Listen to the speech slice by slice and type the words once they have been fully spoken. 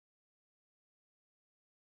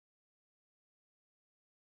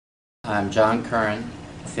I'm John Curran,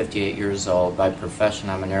 58 years old. By profession,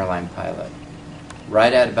 I'm an airline pilot.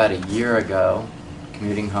 Right at about a year ago,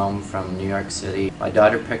 commuting home from New York City, my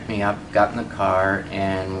daughter picked me up, got in the car,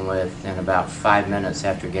 and within about 5 minutes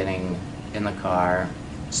after getting in the car,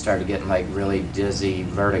 started getting like really dizzy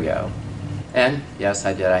vertigo. And yes,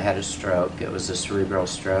 I did. I had a stroke. It was a cerebral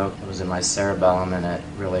stroke. It was in my cerebellum, and it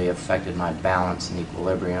really affected my balance and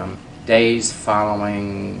equilibrium. Days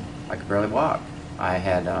following, I could barely walk. I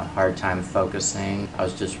had a hard time focusing. I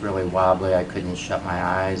was just really wobbly. I couldn't shut my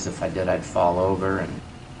eyes. If I did, I'd fall over. And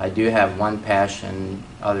I do have one passion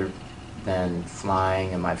other than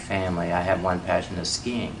flying and my family. I have one passion is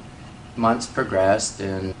skiing. Months progressed,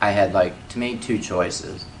 and I had, to me, two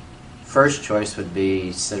choices. First choice would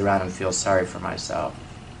be sit around and feel sorry for myself.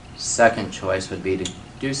 Second choice would be to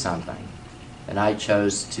do something. And I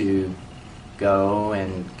chose to go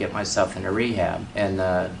and get myself into rehab. And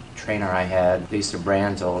the trainer I had, Lisa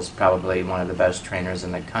Branzel, is probably one of the best trainers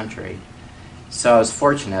in the country. So I was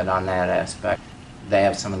fortunate on that aspect. They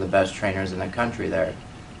have some of the best trainers in the country there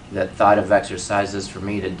that thought of exercises for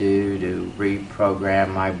me to do to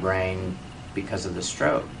reprogram my brain because of the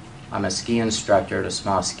stroke. I'm a ski instructor at a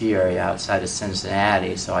small ski area outside of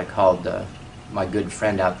Cincinnati, so I called my good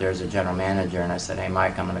friend out there as a general manager, and I said, hey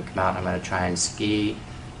Mike, I'm going to come out and I'm going to try and ski.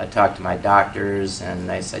 I talked to my doctors, and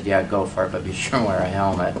they said, yeah, go for it, but be sure to wear a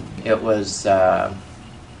helmet. It was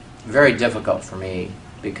very difficult for me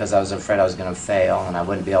because I was afraid I was going to fail and I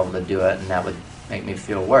wouldn't be able to do it, and that would make me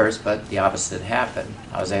feel worse, but the opposite happened.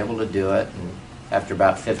 I was able to do it, and after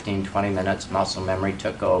about 15-20 minutes, muscle memory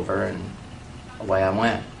took over, and away I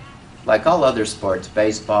went. Like all other sports,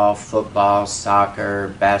 baseball, football,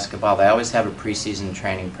 soccer, basketball, they always have a preseason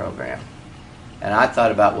training program. And I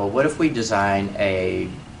thought about, well, what if we design a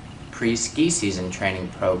pre-ski season training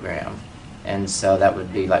program? And so that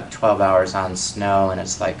would be like 12 hours on snow, and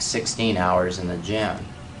it's like 16 hours in the gym.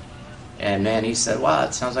 And then he said, wow,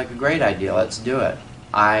 that sounds like a great idea, let's do it.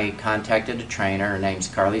 I contacted a trainer, her name's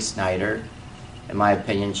Carly Snyder. In my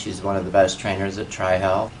opinion, she's one of the best trainers at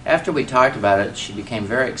Tri-Health. After we talked about it, she became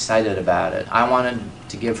very excited about it. I wanted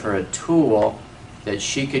to give her a tool that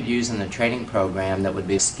she could use in the training program that would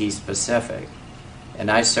be ski specific. And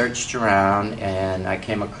I searched around and I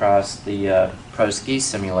came across the Pro Ski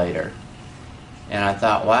Simulator. And I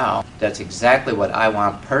thought, wow, that's exactly what I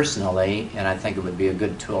want personally, and I think it would be a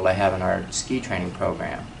good tool to have in our ski training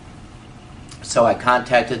program. So I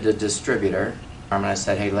contacted the distributor, and I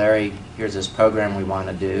said, hey Larry, here's this program we want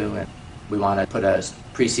to do, and we want to put a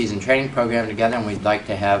preseason training program together, and we'd like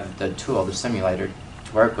to have the tool, the simulator,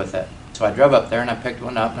 to work with it. So I drove up there and I picked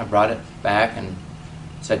one up and I brought it back and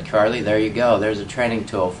said, Carly, there you go, there's a training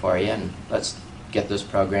tool for you, and let's get this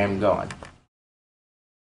program going.